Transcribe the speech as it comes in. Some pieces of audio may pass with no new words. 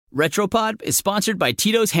Retropod is sponsored by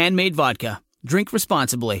Tito's Handmade Vodka. Drink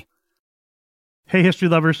responsibly. Hey, history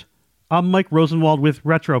lovers. I'm Mike Rosenwald with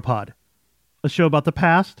Retropod, a show about the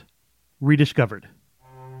past rediscovered.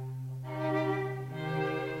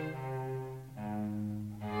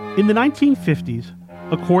 In the 1950s,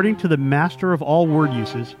 according to the master of all word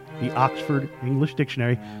uses, the Oxford English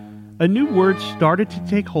Dictionary, a new word started to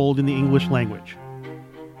take hold in the English language.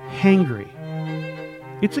 Hangry.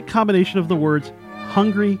 It's a combination of the words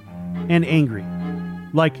hungry and angry.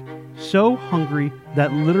 Like, so hungry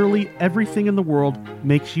that literally everything in the world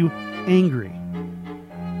makes you angry.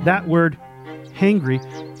 That word, hangry,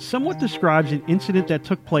 somewhat describes an incident that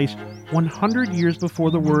took place 100 years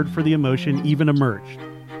before the word for the emotion even emerged.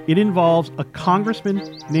 It involves a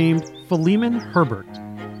congressman named Philemon Herbert,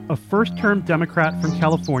 a first-term Democrat from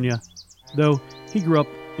California, though he grew up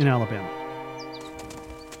in Alabama.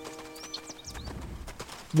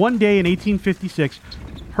 One day in 1856,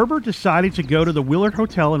 Herbert decided to go to the Willard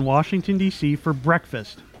Hotel in Washington, D.C. for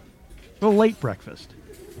breakfast. A late breakfast.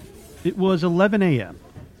 It was 11 a.m.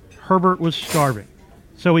 Herbert was starving,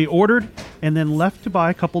 so he ordered and then left to buy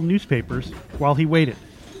a couple newspapers while he waited.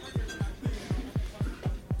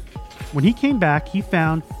 When he came back, he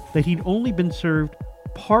found that he'd only been served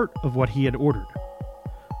part of what he had ordered.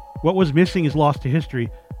 What was missing is lost to history,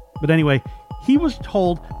 but anyway, he was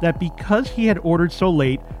told that because he had ordered so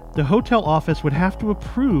late, the hotel office would have to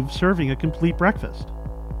approve serving a complete breakfast.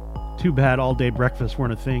 Too bad all-day breakfasts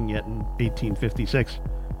weren't a thing yet in 1856.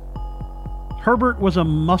 Herbert was a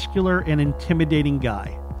muscular and intimidating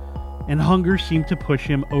guy, and hunger seemed to push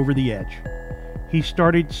him over the edge. He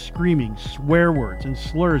started screaming swear words and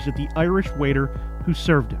slurs at the Irish waiter who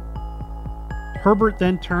served him. Herbert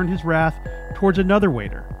then turned his wrath towards another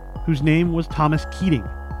waiter, whose name was Thomas Keating.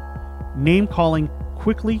 Name-calling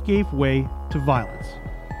quickly gave way to violence.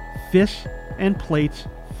 Fists and plates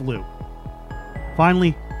flew.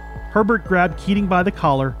 Finally, Herbert grabbed Keating by the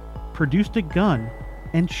collar, produced a gun,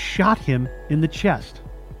 and shot him in the chest.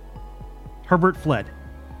 Herbert fled.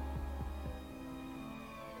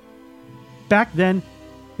 Back then,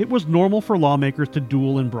 it was normal for lawmakers to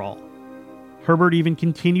duel and brawl. Herbert even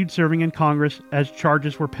continued serving in Congress as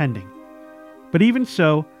charges were pending. But even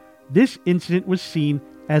so, this incident was seen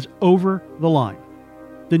as over the line.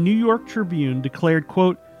 The New York Tribune declared,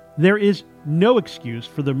 quote, "There is no excuse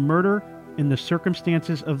for the murder in the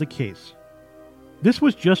circumstances of the case." This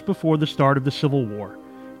was just before the start of the Civil War,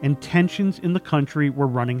 and tensions in the country were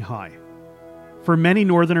running high. For many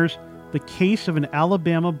Northerners, the case of an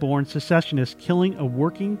Alabama-born secessionist killing a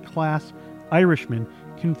working-class Irishman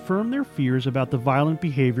confirmed their fears about the violent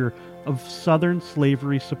behavior of Southern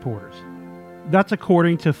slavery supporters. That's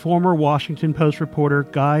according to former Washington Post reporter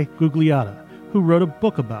Guy Gugliotta, who wrote a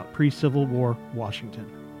book about pre-Civil War Washington.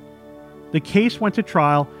 The case went to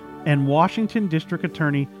trial, and Washington District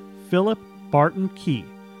Attorney Philip Barton Key,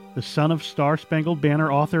 the son of Star-Spangled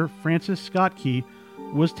Banner author Francis Scott Key,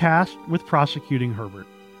 was tasked with prosecuting Herbert.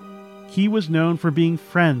 Key was known for being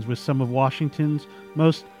friends with some of Washington's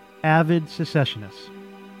most avid secessionists.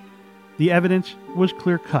 The evidence was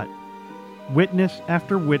clear-cut. Witness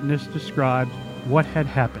after witness described what had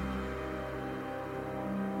happened.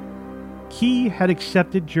 Key had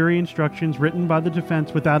accepted jury instructions written by the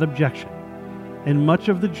defense without objection, and much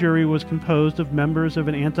of the jury was composed of members of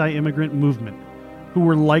an anti-immigrant movement who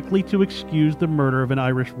were likely to excuse the murder of an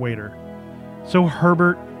Irish waiter. So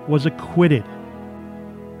Herbert was acquitted.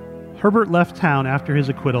 Herbert left town after his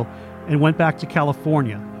acquittal and went back to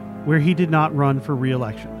California, where he did not run for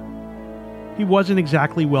re-election. He wasn't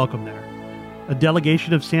exactly welcome there. A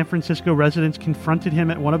delegation of San Francisco residents confronted him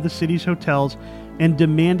at one of the city's hotels and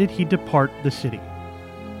demanded he depart the city.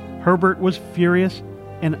 Herbert was furious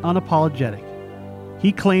and unapologetic.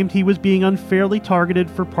 He claimed he was being unfairly targeted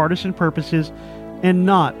for partisan purposes and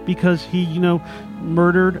not because he,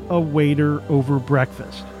 murdered a waiter over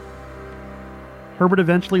breakfast. Herbert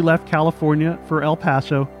eventually left California for El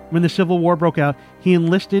Paso. When the Civil War broke out, he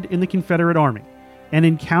enlisted in the Confederate Army and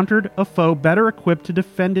encountered a foe better equipped to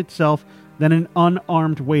defend itself than an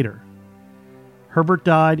unarmed waiter. Herbert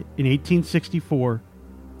died in 1864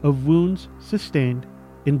 of wounds sustained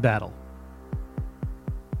in battle.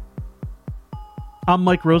 I'm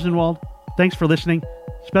Mike Rosenwald. Thanks for listening.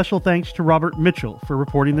 Special thanks to Robert Mitchell for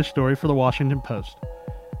reporting this story for the Washington Post.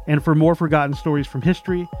 And for more forgotten stories from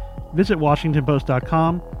history, visit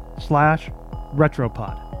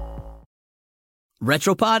WashingtonPost.com/Retropod.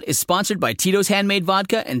 Retropod is sponsored by Tito's Handmade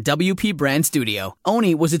Vodka and WP Brand Studio.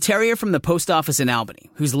 Oni was a terrier from the post office in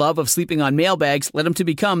Albany, whose love of sleeping on mailbags led him to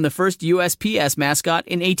become the first USPS mascot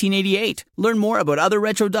in 1888. Learn more about other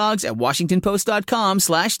retro dogs at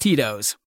WashingtonPost.com/Tito's.